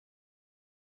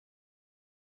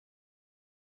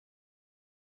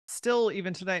still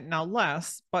even today, now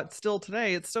less, but still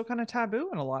today, it's still kind of taboo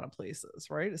in a lot of places,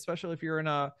 right? Especially if you're in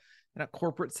a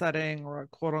corporate setting or a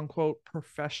quote unquote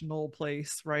professional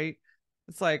place, right?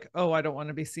 It's like, oh, I don't want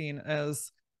to be seen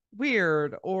as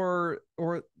weird or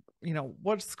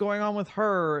what's going on with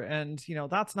her, and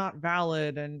that's not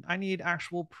valid, and I need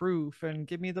actual proof, and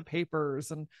give me the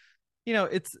papers. And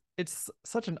it's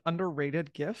such an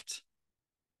underrated gift,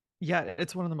 yet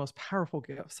it's one of the most powerful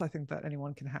gifts I think that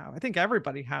anyone can have. I think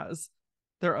everybody has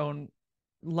their own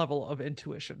level of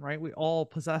intuition, right? We all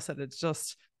possess it. It's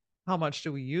just how much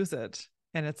do we use it?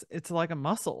 And it's like a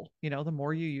muscle. The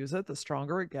more you use it, the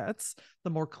stronger it gets, the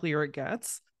more clear it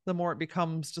gets, the more it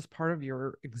becomes just part of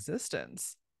your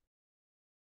existence.